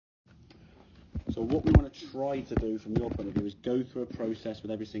So what we want to try to do from your point of view is go through a process with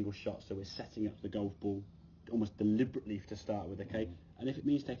every single shot. So we're setting up the golf ball almost deliberately to start with, okay? And if it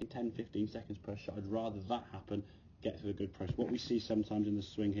means taking 10, 15 seconds per shot, I'd rather that happen, get through a good process. What we see sometimes in the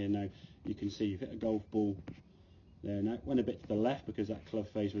swing here now, you can see you've hit a golf ball there now, went a bit to the left because that club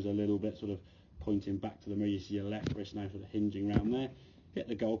face was a little bit sort of pointing back to the mirror. You see your left wrist now sort of hinging around there. Hit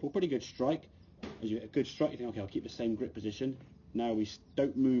the golf ball, pretty good strike. As you get a good strike, you think, okay, I'll keep the same grip position. Now we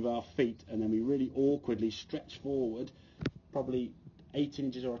don't move our feet, and then we really awkwardly stretch forward, probably 18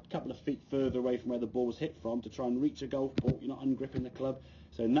 inches or a couple of feet further away from where the ball was hit from to try and reach a golf ball. You're not ungripping the club.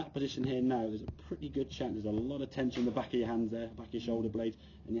 So in that position here now, there's a pretty good chance there's a lot of tension in the back of your hands there, back of your shoulder blades,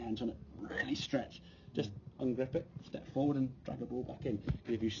 and your hands trying to really stretch. Just ungrip it, step forward and drag the ball back in.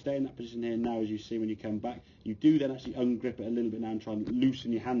 Because if you stay in that position here now, as you see when you come back, you do then actually ungrip it a little bit now and try and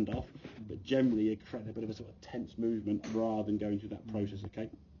loosen your hand off, but generally you create a bit of a sort of tense movement rather than going through that process, okay?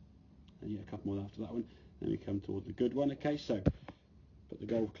 And you get a couple more after that one. Then we come towards the good one, okay? So put the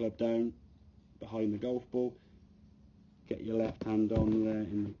golf club down behind the golf ball, get your left hand on there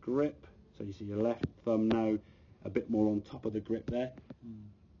in the grip, so you see your left thumb now a bit more on top of the grip there,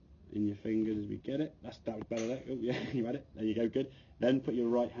 in your fingers as we get it. That was better there. Oh yeah, you had it. There you go, good. Then put your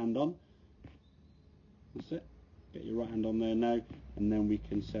right hand on. That's it. Get your right hand on there now, and then we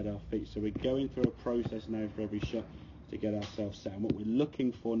can set our feet. So we're going through a process now for every shot to get ourselves set. And what we're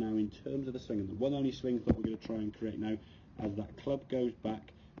looking for now in terms of the swing, and the one only swing that we're going to try and create now, as that club goes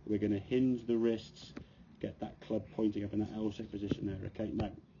back, we're going to hinge the wrists, get that club pointing up in that L-shaped position there, okay?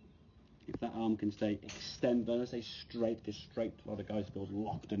 Now, if that arm can stay extended, I don't say straight, because straight, a lot of guys feels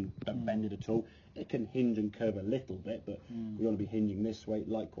locked and don't bend it at all. It can hinge and curve a little bit, but we want to be hinging this way.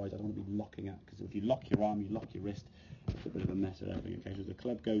 Likewise, I don't want to be locking out, because if you lock your arm, you lock your wrist, it's a bit of a mess of everything. Okay, so as the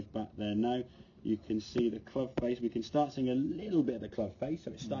club goes back there now, you can see the club face. We can start seeing a little bit of the club face,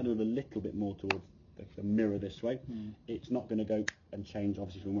 so it's starting to move a little bit more towards the mirror this way. It's not going to go and change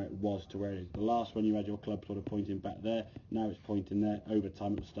obviously from where it was to where it is. The last one you had your club sort of pointing back there, now it's pointing there. Over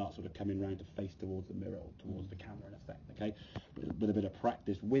time it will start sort of coming round to face towards the mirror or towards the camera in effect, okay? But with a bit of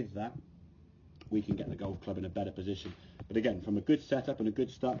practice with that, we can get the golf club in a better position. But again, from a good setup and a good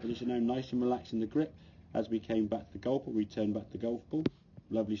start position now, nice and relaxed in the grip. As we came back to the golf ball, we turned back to the golf ball.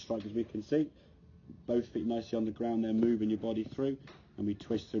 Lovely strike as we can see. Both feet nicely on the ground there, moving your body through, and we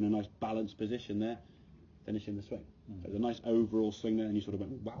twist through in a nice balanced position there, finishing the swing. So it was a nice overall swing there, and you sort of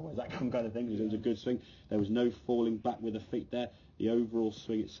went, wow, where's that come kind of thing? It was a good swing. There was no falling back with the feet there. The overall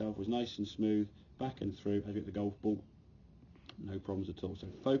swing itself was nice and smooth, back and through, as we hit the golf ball. No problems at all. So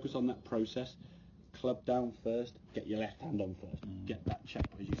focus on that process. Club down first, get your left hand on first. Get that check.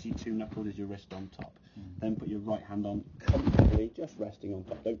 As you see, two knuckles is your wrist on top. Then put your right hand on comfortably, just resting on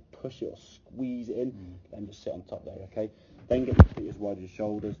top. Don't push it or squeeze it in. Then just sit on top there, okay? Then get your feet as wide as your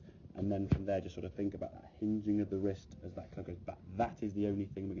shoulders. And then from there, just sort of think about that hinging of the wrist as that club goes back. That is the only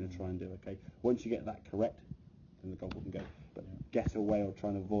thing we're going to try and do, okay? Once you get that correct, then the golf ball can go. But get away or try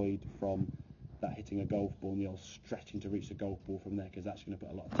and avoid from that hitting a golf ball and the old stretching to reach the golf ball from there, because that's going to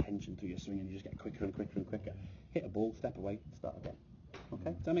put a lot of tension through your swing and you just get quicker and quicker and quicker. Hit a ball, step away, start again.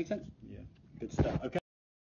 Okay, does that make sense? Yeah. Good stuff. Okay.